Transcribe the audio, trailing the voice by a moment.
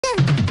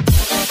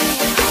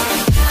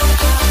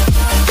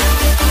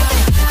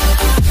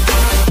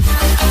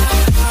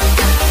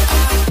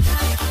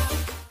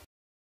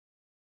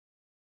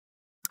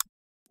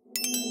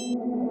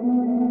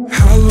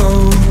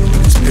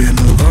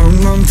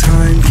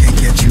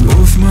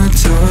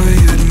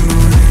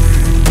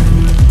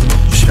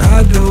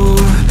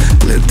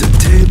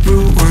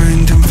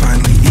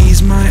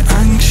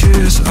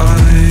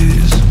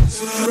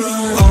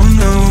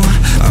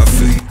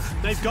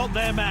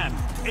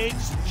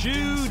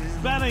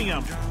Jude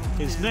Bellingham.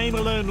 His name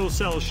alone will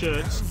sell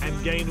shirts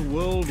and gain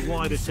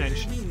worldwide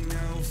attention.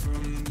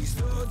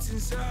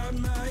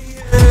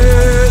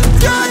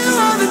 Got you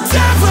on the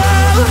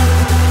devil,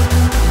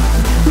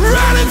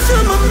 running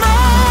through my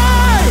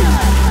mind.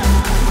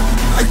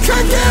 I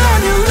can't get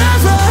on your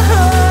level.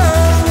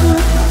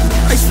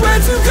 I swear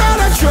to God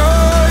I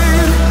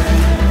tried.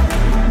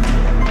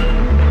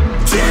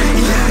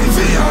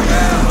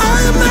 G-E-V-I-L.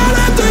 I am not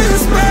under your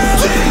spell.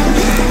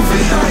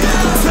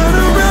 G-E-V-I-L. Turn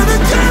around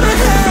and get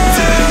ahead.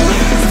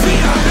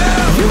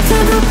 G-E-V-I-L. You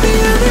cannot be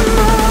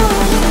anymore.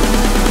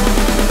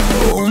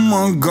 Oh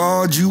my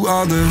God, you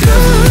are the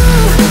devil.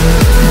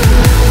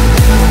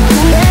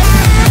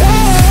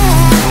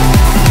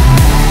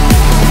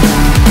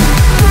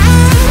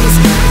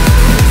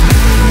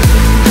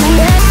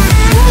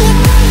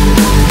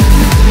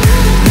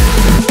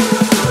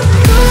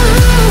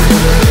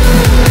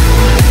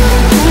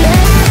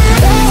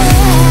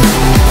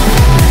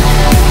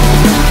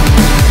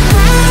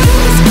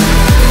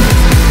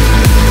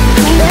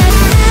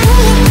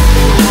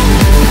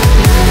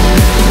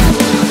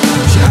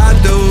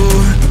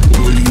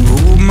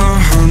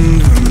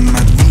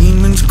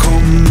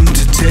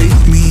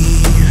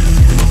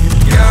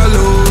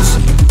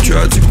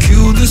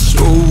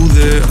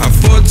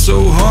 So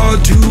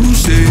hard to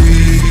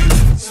save.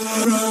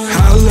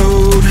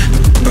 Hallowed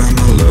by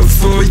my love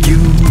for you,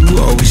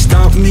 always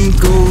stop me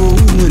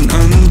going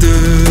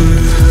under.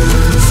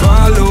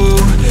 Follow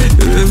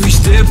every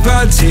step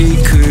I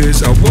take,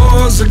 cause our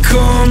walls are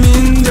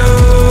coming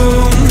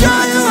down.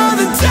 Got you on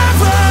the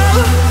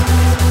devil,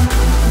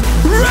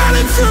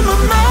 running through my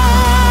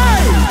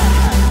mind.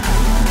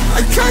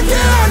 I can't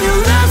get on your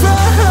level.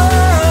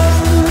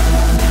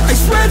 I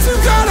swear to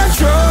God I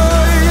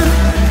tried.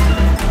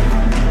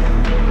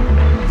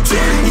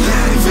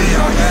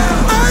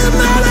 I am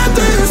not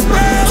under your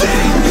spell.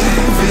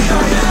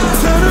 G-E-V-I-L.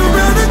 Turn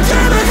around and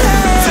get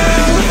ahead.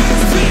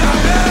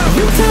 G-E-V-I-L.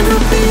 You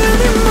cannot be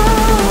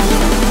anymore.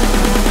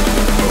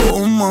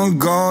 Oh my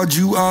God,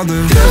 you are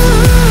the devil.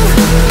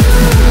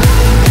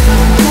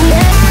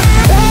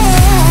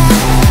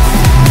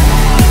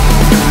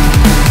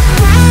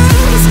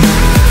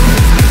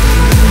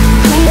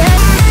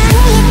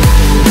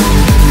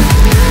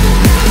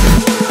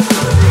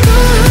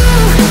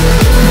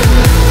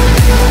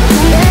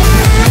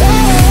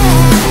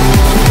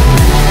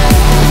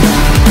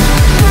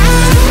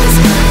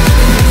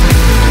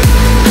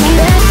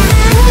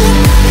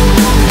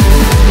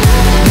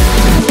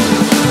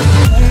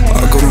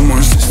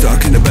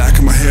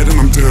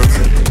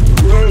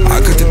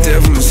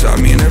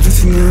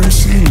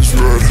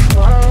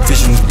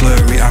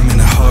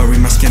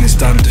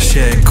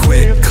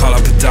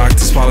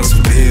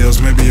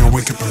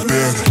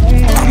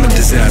 I'm a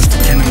disaster,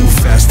 can I move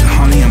faster?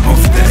 Honey, I'm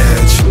over the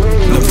edge.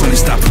 No point in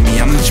stopping me,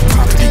 I'm not your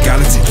property.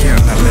 Gotta take care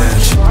of that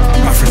ledge.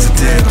 My friends are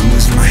dead, I'm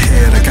losing my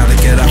head. I gotta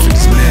get off of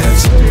these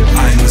meds.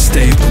 I am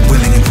unstable,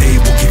 willing and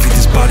able. Give you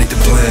this body to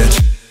pledge.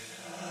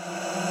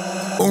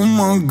 Oh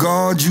my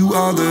God, you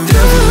are the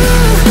devil.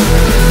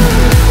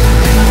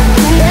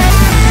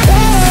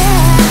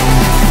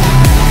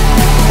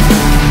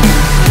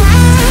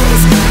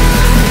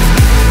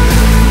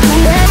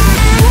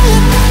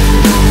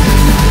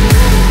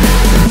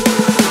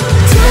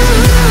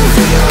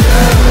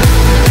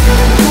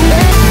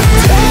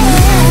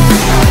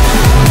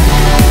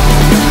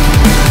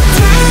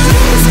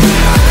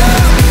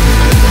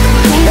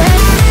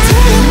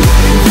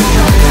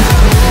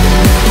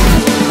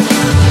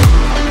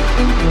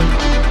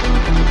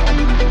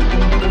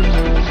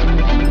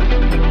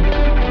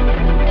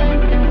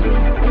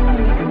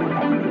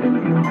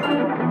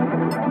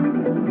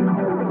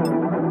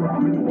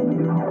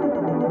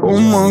 Oh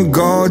my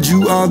God,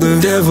 you are the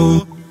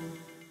devil.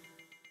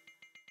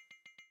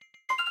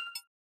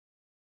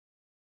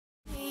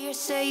 You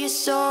say you're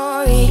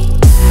sorry.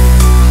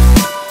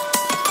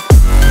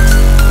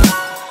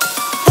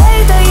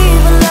 Hate I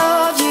even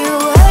loved you.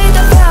 Hate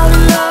I fell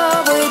in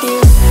love with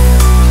you.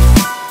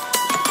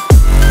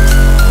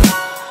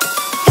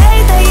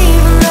 Hate I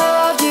even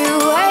loved you.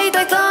 Hate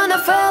I kinda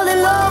fell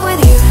in love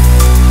with you.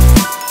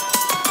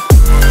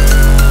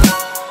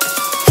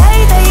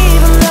 Hate I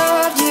even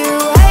loved you.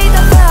 Hate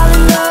I fell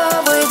in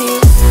love with you.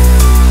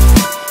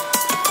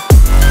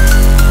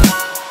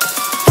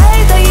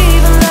 Hate I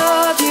even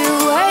loved you.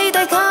 Hate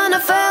I kinda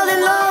fell in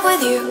love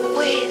with you.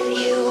 With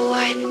you,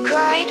 I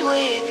cried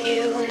with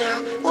you. Now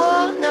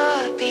wanna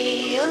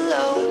be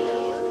alone.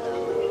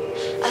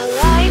 I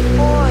lied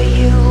for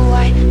you,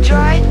 I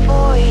tried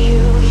for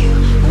you. You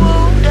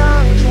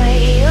wouldn't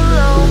play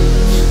alone.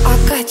 I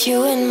got you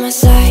in my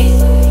sight.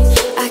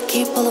 I